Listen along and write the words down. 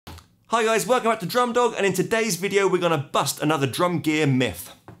Hi guys, welcome back to DRUM.DOG, and in today's video we're going to bust another drum gear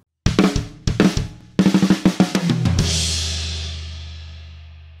myth.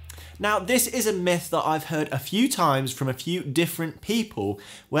 Now, this is a myth that I've heard a few times from a few different people,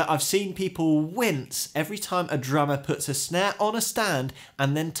 where I've seen people wince every time a drummer puts a snare on a stand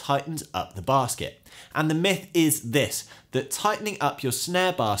and then tightens up the basket. And the myth is this, that tightening up your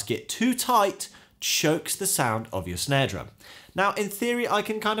snare basket too tight chokes the sound of your snare drum. Now, in theory, I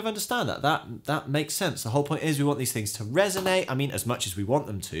can kind of understand that. That makes sense. The whole point is we want these things to resonate, I mean, as much as we want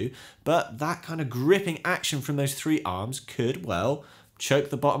them to, but that kind of gripping action from those three arms could, well,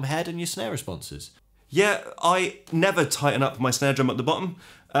 choke the bottom head and your snare responses. Yeah, I never tighten up my snare drum at the bottom,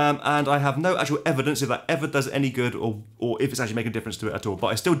 and I have no actual evidence if that ever does any good or if it's actually making a difference to it at all, but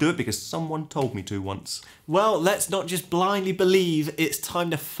I still do it because someone told me to once. Well, let's not just blindly believe. It's time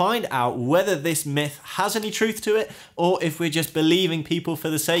to find out whether this myth has any truth to it or if we're just believing people for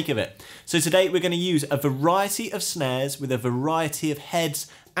the sake of it. So today we're going to use a variety of snares with a variety of heads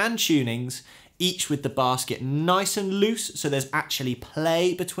and tunings, each with the basket nice and loose so there's actually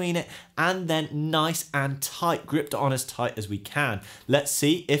play between it, and then nice and tight, gripped on as tight as we can. Let's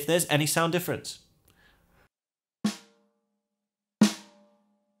see if there's any sound difference.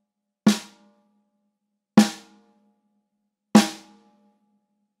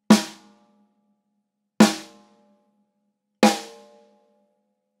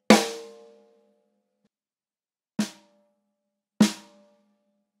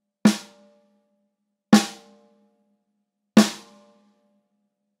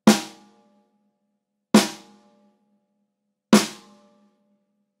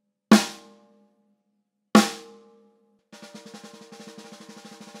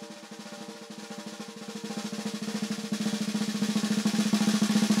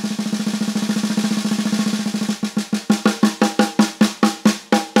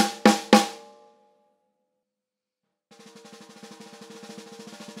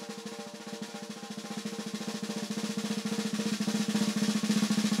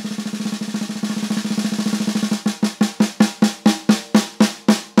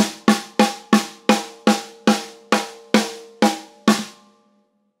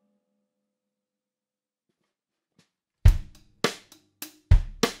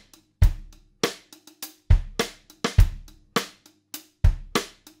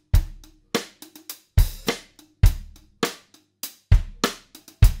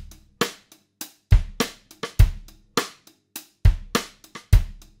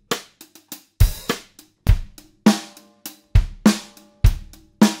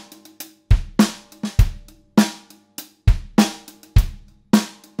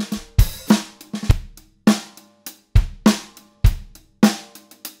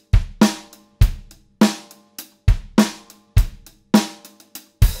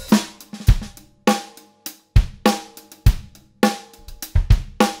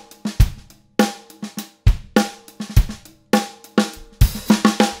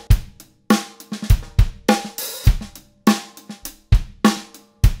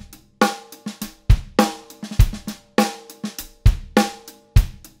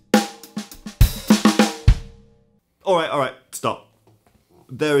 Alright, stop.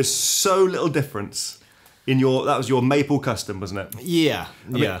 There is so little difference in that was your maple custom, wasn't it? Yeah,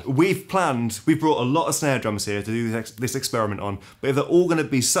 I mean, we've brought a lot of snare drums here to do this experiment on, but if they're all going to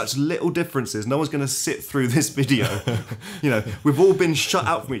be such little differences, no one's going to sit through this video. You know, we've all been shut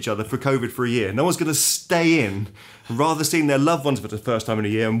out from each other for COVID for a year. No one's going to stay in, rather seeing their loved ones for the first time in a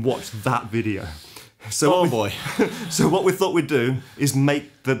year and watch that video. So boy. So what we thought we'd do is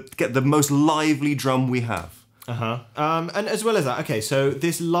get the most lively drum we have. And as well as that, okay, so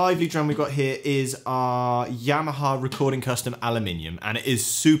this lively drum we got here is our Yamaha Recording Custom Aluminium, and it is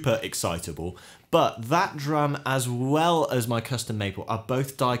super excitable. But that drum, as well as my custom maple, are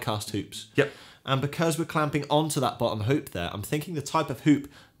both die-cast hoops. Yep. And because we're clamping onto that bottom hoop there, I'm thinking the type of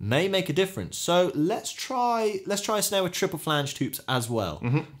hoop may make a difference. So let's try a snare with triple flanged hoops as well,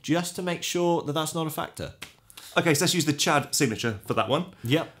 just to make sure that that's not a factor. Okay, so let's use the Chad signature for that one.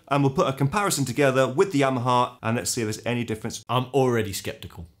 Yep. And we'll put a comparison together with the Yamaha, and let's see if there's any difference. I'm already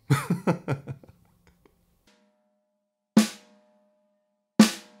skeptical.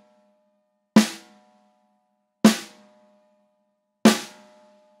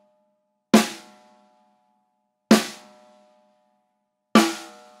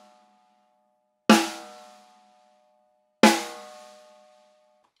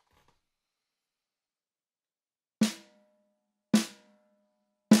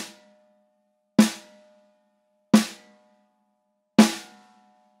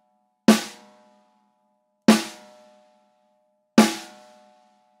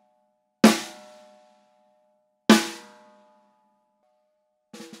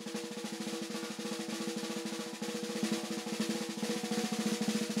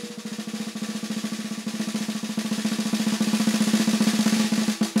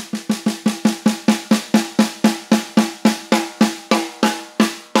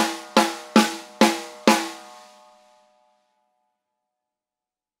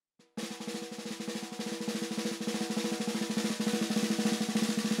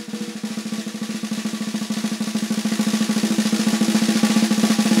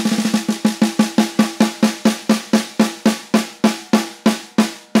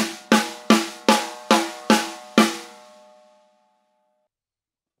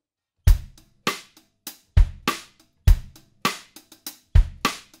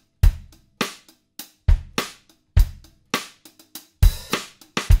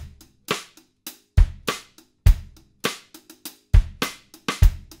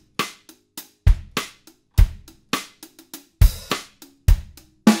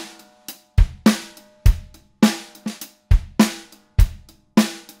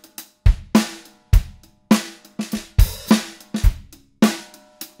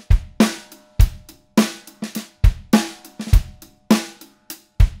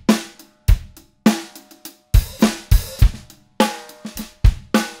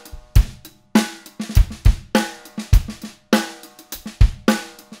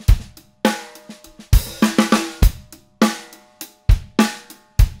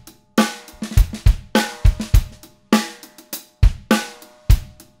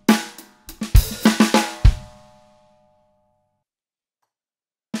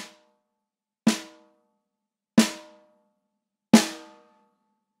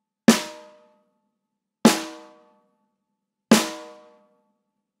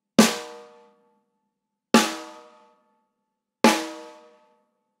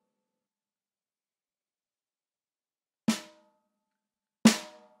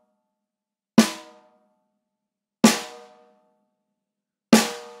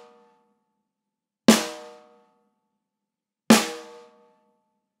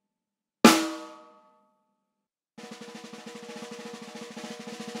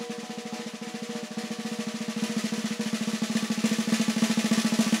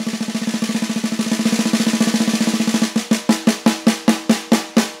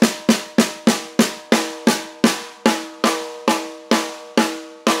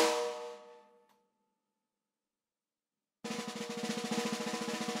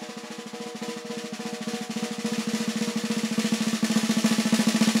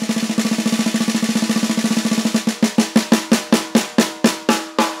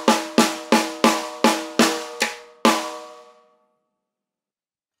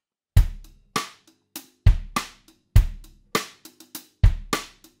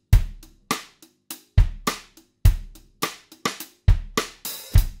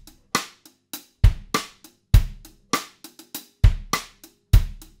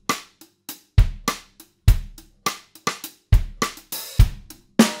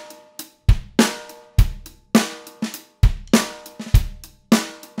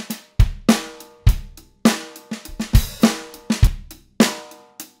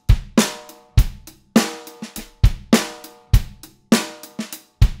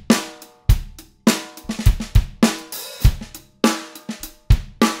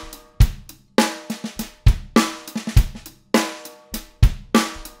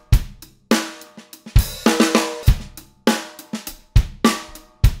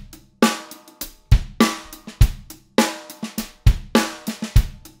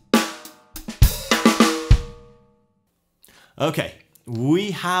 Okay,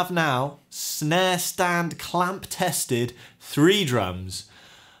 we have now snare stand clamp tested 3 drums.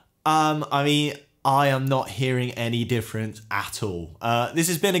 I mean, I am not hearing any difference at all. This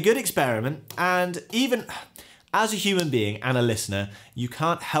has been a good experiment, and even as a human being and a listener, you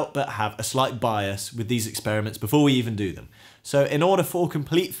can't help but have a slight bias with these experiments before we even do them. So in order for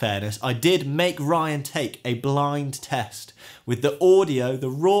complete fairness, I did make Ryan take a blind test with the audio, the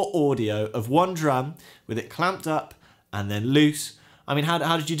raw audio of one drum with it clamped up and then loose. I mean,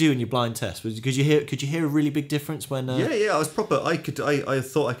 how did you do in your blind test? Could you hear a really big difference when? Yeah, I was proper. I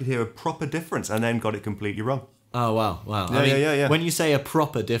thought I could hear a proper difference, and then got it completely wrong. Oh wow. Yeah. When you say a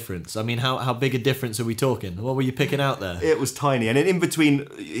proper difference, I mean, how big a difference are we talking? What were you picking out there? It was tiny, and in between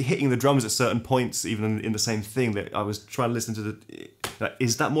hitting the drums at certain points, even in the same thing, that I was trying to listen to the.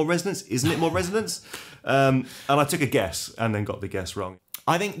 Is that more resonance? Isn't it more resonance? And I took a guess, and then got the guess wrong.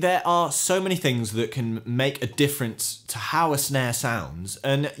 I think there are so many things that can make a difference to how a snare sounds,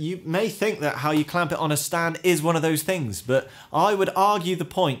 and you may think that how you clamp it on a stand is one of those things, but I would argue the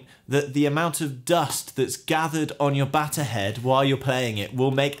point that the amount of dust that's gathered on your batter head while you're playing it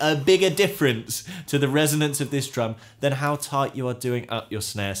will make a bigger difference to the resonance of this drum than how tight you are doing up your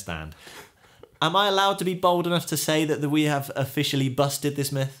snare stand. Am I allowed to be bold enough to say that we have officially busted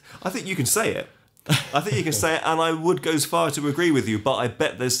this myth? I think you can say it. I think you can say it, and I would go as far to agree with you, but I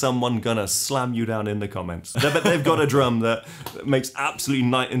bet there's someone gonna slam you down in the comments. I bet they've got a drum that makes absolutely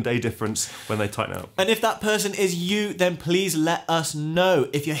night and day difference when they tighten up. And if that person is you, then please let us know.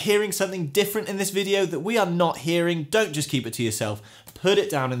 If you're hearing something different in this video that we are not hearing, don't just keep it to yourself. Put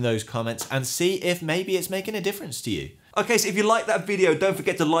it down in those comments and see if maybe it's making a difference to you. Okay, so if you like that video, don't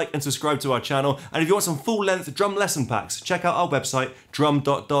forget to like and subscribe to our channel. And if you want some full-length drum lesson packs, check out our website,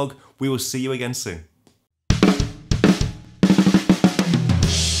 DRUM.DOG. We will see you again soon.